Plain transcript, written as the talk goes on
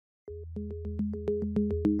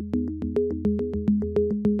Hi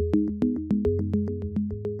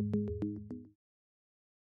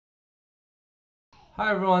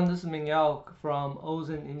everyone, this is Mingyao from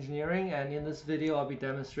Ozin Engineering, and in this video I'll be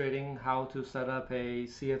demonstrating how to set up a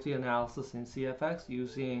CFD analysis in CFX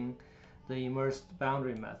using the Immersed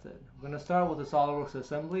boundary method. We're going to start with the SOLIDWORKS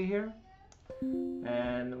assembly here,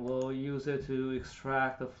 and we'll use it to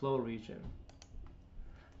extract the flow region.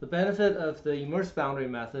 The benefit of the Immersed boundary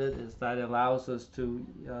method is that it allows us to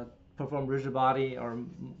perform rigid body or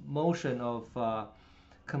motion of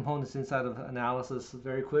components inside of analysis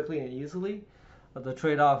very quickly and easily. But the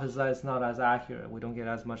trade-off is that it's not as accurate. We don't get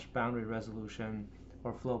as much boundary resolution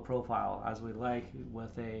or flow profile as we like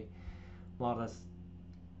with a model that's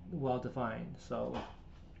well-defined. So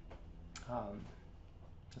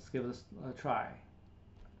let's give this a try.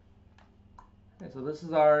 Okay, so this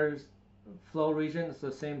is our flow region. It's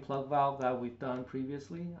the same plug valve that we've done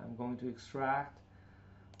previously. I'm going to extract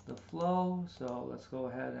the flow. So let's go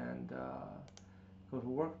ahead and go to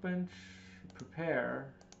Workbench,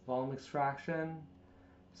 prepare, volume extraction,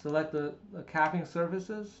 select the capping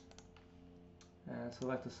surfaces, and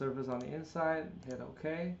select the surface on the inside, hit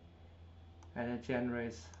OK, and it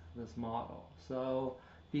generates this model. So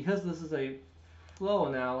because this is a flow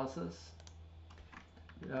analysis,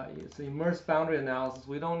 it's an immersed boundary analysis,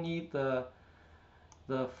 we don't need the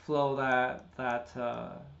flow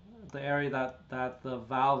the area that the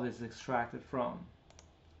valve is extracted from,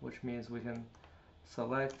 which means we can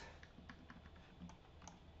select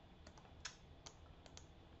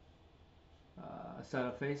a set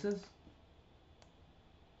of faces.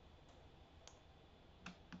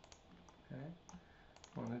 Okay,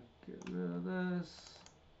 want to get rid of this.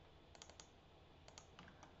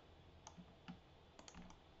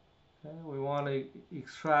 Okay, we want to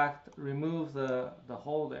remove the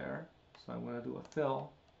hole there, so I'm going to do a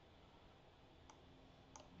fill.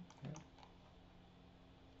 Okay.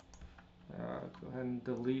 Go ahead and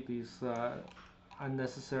delete these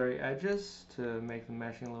unnecessary edges to make the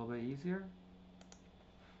meshing a little bit easier.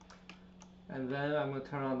 And then I'm going to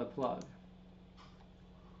turn on the plug.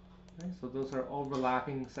 Okay, so those are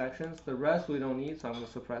overlapping sections. The rest we don't need, so I'm going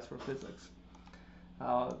to suppress for physics.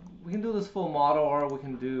 We can do this full model, or we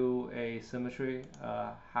can do a symmetry,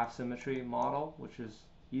 half symmetry model, which is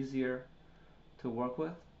easier to work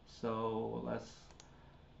with. So let's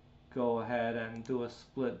go ahead and do a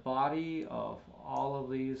split body of all of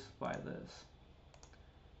these by this.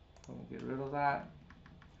 So we'll get rid of that,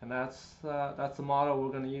 and that's the model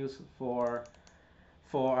we're going to use for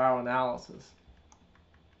our analysis.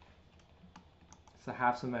 It's a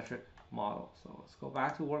half symmetric model. So let's go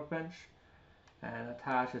back to Workbench and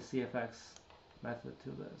attach a CFX method to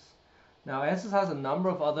this. Now Ansys has a number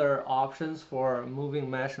of other options for moving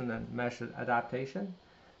mesh and then mesh adaptation,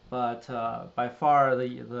 but by far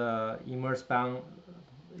the immersed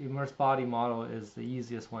body model is the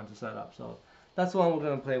easiest one to set up. So that's the one we're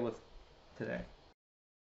going to play with today.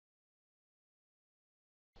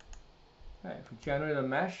 Okay, if we generate a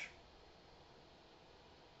mesh,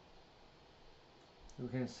 we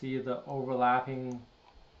can see the overlapping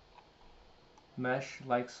mesh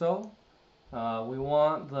like so. We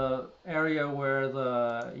want the area where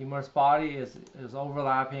the immersed body is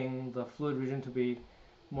overlapping the fluid region to be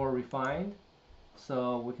more refined.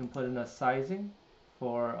 So we can put in a sizing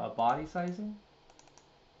for a body sizing.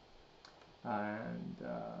 And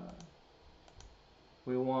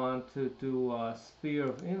we want to do a sphere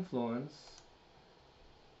of influence.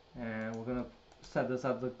 And we're going to set this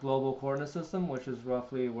at the global coordinate system, which is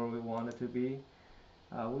roughly where we want it to be.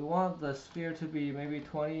 We want the sphere to be maybe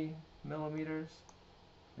 20 millimeters,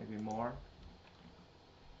 maybe more.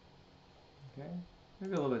 Okay,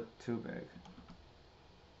 maybe a little bit too big.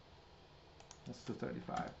 Let's do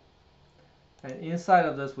 35. And inside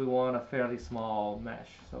of this, we want a fairly small mesh,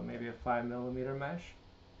 so maybe a 5 millimeter mesh.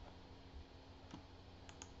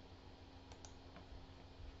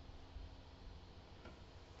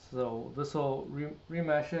 So this will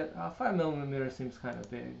remesh it. 5 millimeter seems kind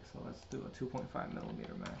of big, so let's do a 2.5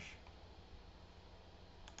 millimeter mesh.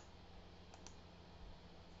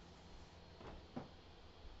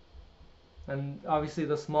 And obviously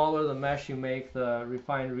the smaller the mesh you make the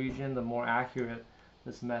refined region, the more accurate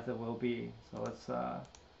this method will be. So let's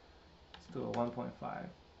do a 1.5.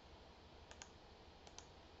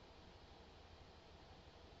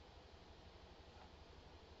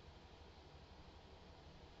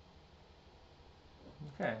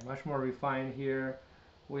 Okay, much more refined here.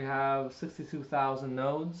 We have 62,000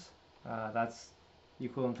 nodes. That's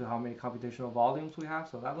equivalent to how many computational volumes we have,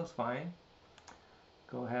 so that looks fine.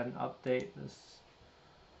 Go ahead and update this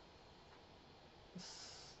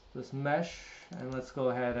this mesh, and let's go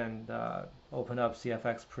ahead and open up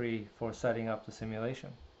CFX Pre for setting up the simulation.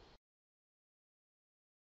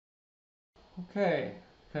 Okay,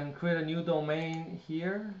 can create a new domain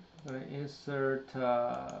here. I'm going to insert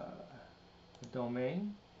a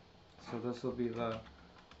domain. So this will be the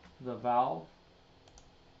valve.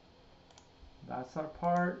 That's our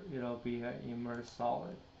part. It'll be an immersed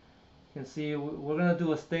solid. You can see we're going to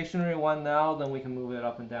do a stationary one now, then we can move it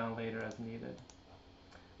up and down later as needed.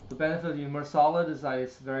 The benefit of the immersed solid is that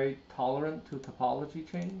it's very tolerant to topology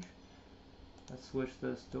change. Let's switch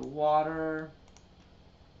this to water.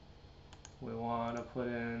 We want to put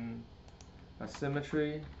in a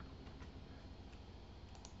symmetry.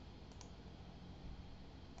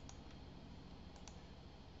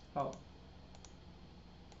 Oh,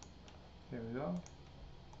 here we go.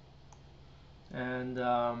 And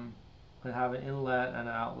we have an inlet and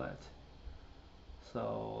an outlet.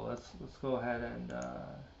 So let's go ahead and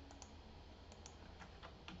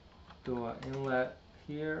do an inlet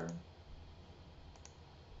here.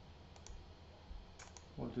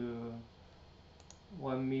 We'll do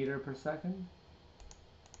 1 meter per second.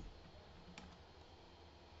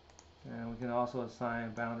 And we can also assign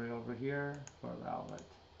a boundary over here for the outlet.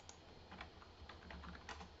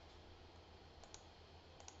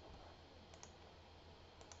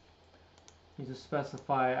 You just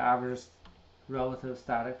specify average relative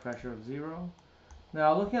static pressure of 0.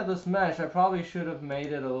 Now looking at this mesh, I probably should have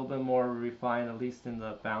made it a little bit more refined, at least in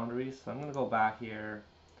the boundaries. So I'm going to go back here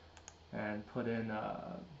and put in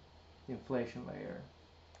a inflation layer.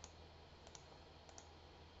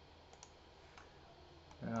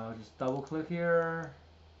 And I'll just double click here,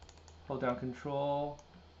 hold down Control.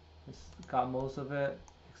 It's got most of it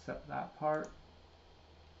except that part.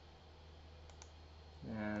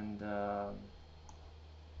 And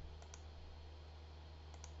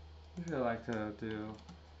usually I like to do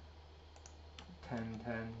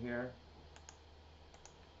 10-10 here,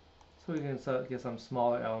 so we can get some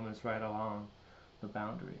smaller elements right along the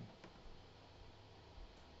boundary.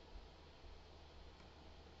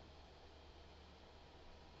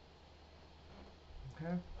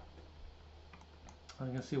 Okay.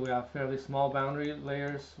 You can see we have fairly small boundary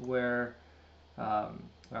layers where we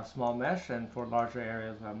have small mesh, and for larger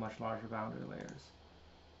areas we have much larger boundary layers.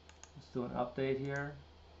 Let's do an update here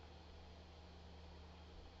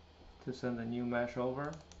to send the new mesh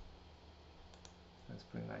over. Let's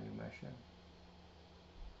bring that new mesh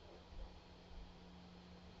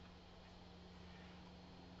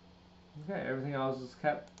in. Okay, everything else is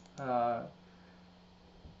kept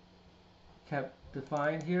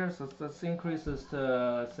defined here. So let's increase this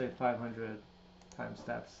to, let's say, 500 time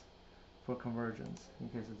steps for convergence in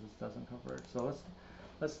case it just doesn't converge. So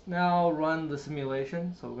let's now run the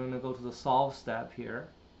simulation. So we're going to go to the solve step here,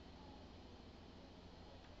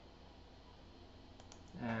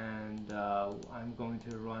 and I'm going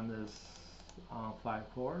to run this on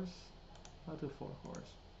 5 cores. I'll do 4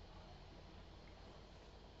 cores.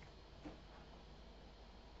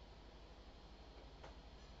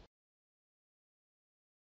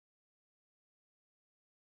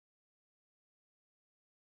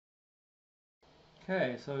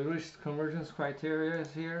 Okay, so we reached convergence criteria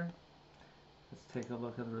here. Let's take a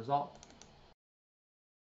look at the result.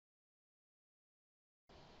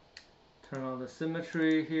 Turn on the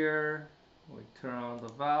symmetry here. We turn on the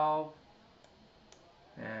valve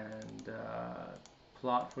and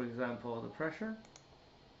plot, for example, the pressure.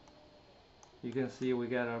 You can see we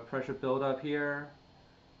get a pressure buildup here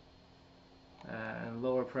and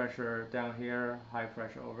lower pressure down here, high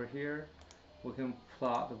pressure over here. We can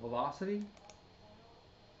plot the velocity.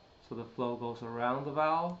 So the flow goes around the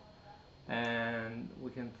valve, and we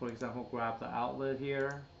can, for example, grab the outlet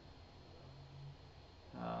here.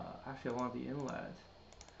 Actually, I want the inlet,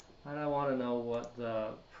 and I want to know what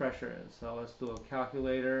the pressure is. So let's do a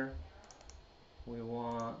calculator. We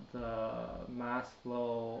want the mass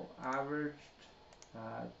flow averaged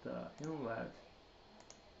at the inlet.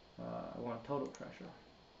 I want total pressure.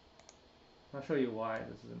 I'll show you why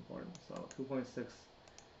this is important. So 2.69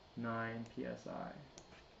 psi.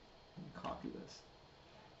 Copy this.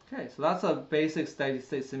 Okay, so that's a basic steady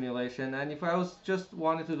state simulation, and if I was just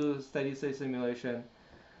wanting to do a steady state simulation,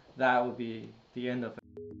 that would be the end of it.